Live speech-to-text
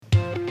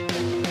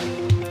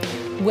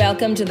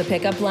Welcome to the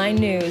Pickup Line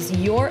News,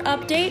 your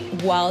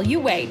update while you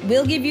wait.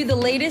 We'll give you the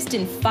latest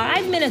in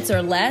 5 minutes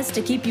or less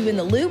to keep you in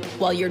the loop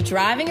while you're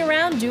driving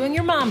around doing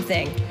your mom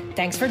thing.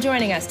 Thanks for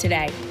joining us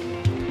today.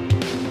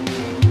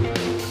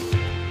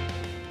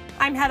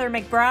 I'm Heather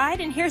McBride,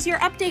 and here's your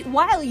update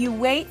while you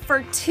wait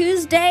for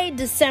Tuesday,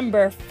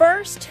 December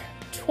 1st,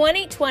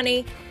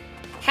 2020.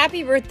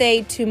 Happy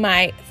birthday to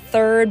my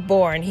third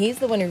born. He's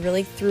the one who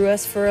really threw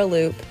us for a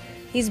loop.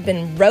 He's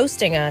been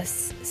roasting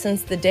us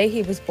since the day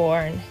he was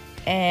born.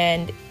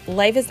 And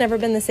life has never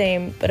been the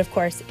same, but of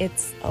course,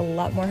 it's a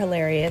lot more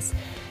hilarious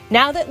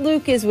now that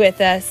Luke is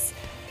with us.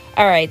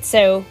 All right,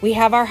 so we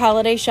have our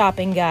holiday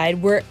shopping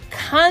guide. We're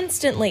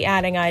constantly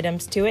adding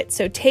items to it,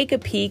 so take a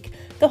peek.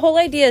 The whole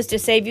idea is to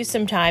save you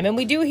some time, and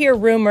we do hear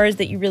rumors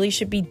that you really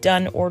should be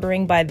done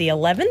ordering by the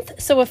 11th,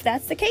 so if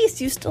that's the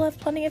case, you still have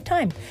plenty of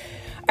time.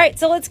 All right,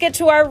 so let's get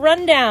to our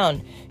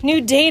rundown.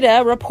 New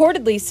data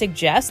reportedly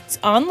suggests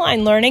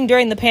online learning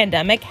during the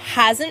pandemic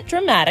hasn't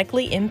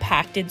dramatically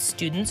impacted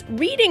students'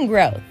 reading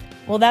growth.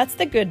 Well, that's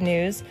the good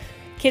news.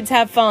 Kids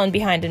have fallen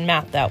behind in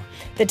math, though.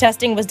 The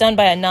testing was done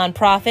by a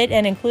nonprofit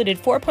and included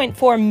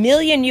 4.4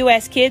 million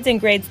U.S. kids in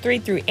grades 3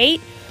 through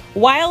 8.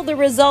 While the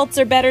results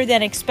are better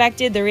than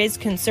expected, there is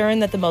concern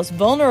that the most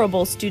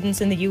vulnerable students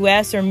in the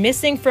U.S. are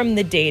missing from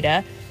the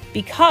data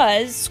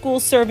because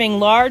schools serving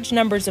large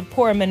numbers of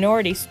poor and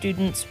minority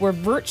students were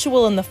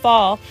virtual in the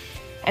fall,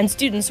 and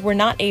students were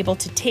not able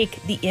to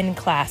take the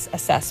in-class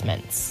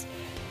assessments.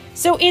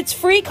 So it's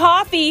free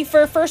coffee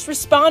for first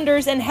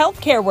responders and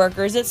healthcare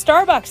workers at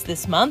Starbucks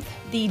this month.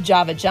 The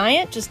Java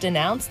Giant just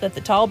announced that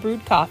the tall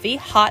brewed coffee,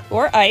 hot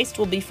or iced,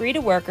 will be free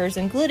to workers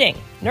including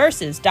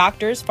nurses,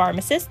 doctors,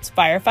 pharmacists,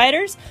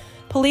 firefighters,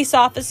 police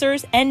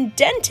officers, and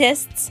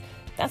dentists.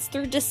 That's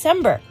through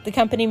December. The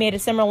company made a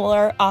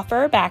similar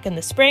offer back in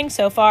the spring.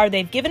 So far,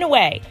 they've given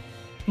away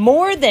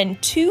more than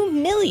 2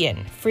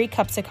 million free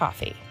cups of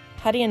coffee.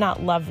 How do you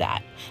not love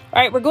that?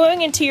 All right, we're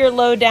going into your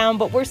lowdown,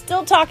 but we're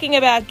still talking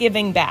about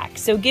giving back.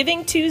 So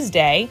Giving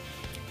Tuesday,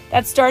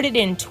 that started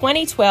in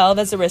 2012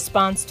 as a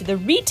response to the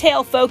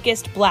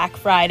retail-focused Black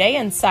Friday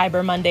and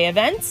Cyber Monday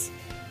events.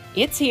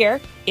 It's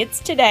here. It's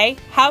today.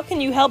 How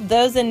can you help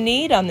those in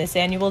need on this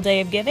annual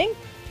day of giving?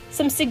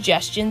 Some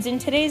suggestions in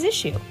today's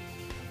issue.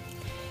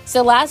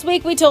 So last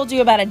week we told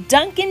you about a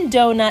Dunkin'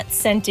 Donuts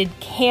scented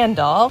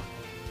candle.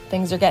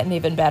 Things are getting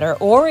even better.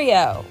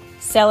 Oreo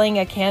selling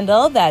a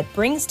candle that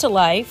brings to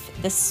life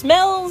the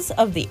smells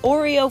of the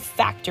Oreo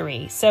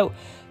factory. So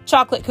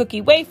chocolate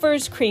cookie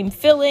wafers, cream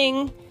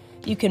filling.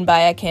 You can buy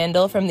a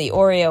candle from the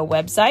Oreo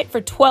website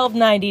for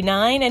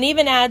 $12.99 and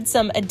even add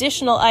some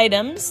additional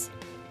items.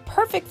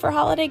 Perfect for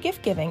holiday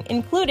gift giving,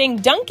 including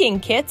dunking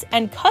kits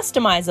and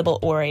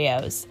customizable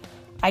Oreos.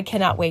 I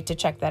cannot wait to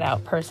check that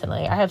out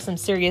personally. I have some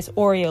serious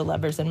Oreo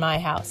lovers in my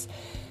house.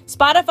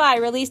 Spotify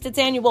released its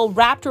annual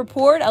Wrapped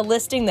Report, a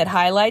listing that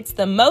highlights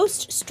the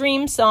most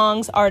streamed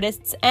songs,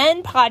 artists,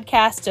 and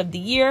podcasts of the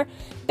year.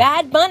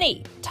 Bad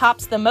Bunny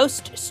tops the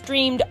most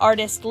streamed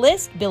artist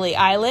list. Billie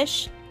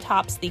Eilish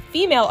tops the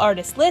female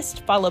artist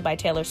list, followed by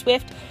Taylor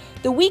Swift.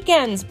 The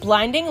Weeknd's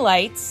Blinding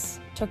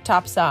Lights took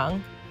top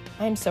song.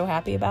 I'm so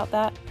happy about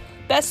that.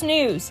 Best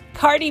news,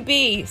 Cardi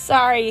B.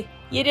 Sorry,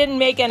 you didn't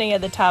make any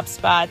of the top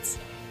spots.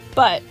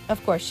 But,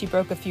 of course, she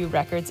broke a few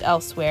records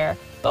elsewhere.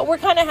 But we're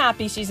kind of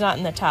happy she's not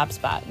in the top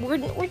spot.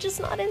 We're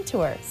just not into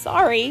her.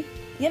 Sorry.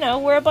 You know,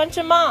 we're a bunch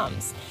of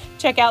moms.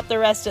 Check out the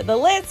rest of the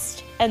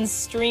list and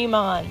stream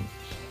on.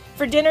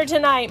 For dinner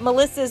tonight,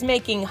 Melissa's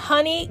making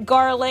honey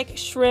garlic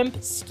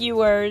shrimp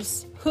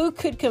skewers. Who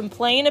could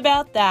complain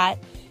about that?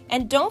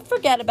 And don't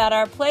forget about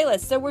our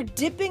playlist. So we're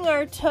dipping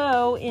our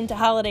toe into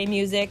holiday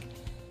music.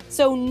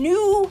 So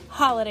new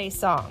holiday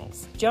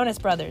songs, Jonas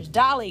Brothers,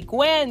 Dolly,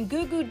 Gwen,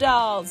 Goo Goo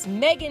Dolls,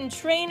 Meghan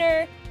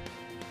Trainor.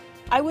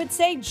 I would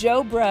say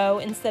Joe Bro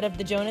instead of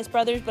the Jonas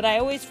Brothers, but I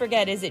always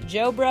forget, is it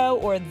Joe Bro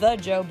or the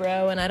Joe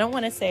Bro? And I don't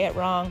want to say it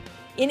wrong.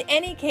 In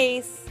any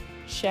case,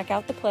 check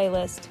out the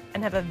playlist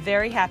and have a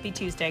very happy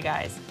Tuesday,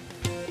 guys.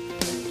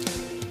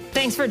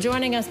 Thanks for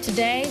joining us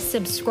today.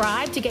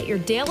 Subscribe to get your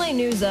daily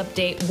news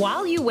update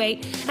while you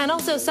wait, and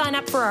also sign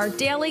up for our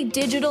daily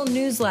digital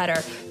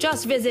newsletter.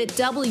 Just visit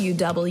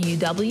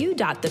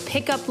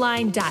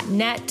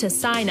www.thepickupline.net to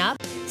sign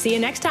up. See you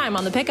next time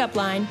on The Pickup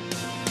Line.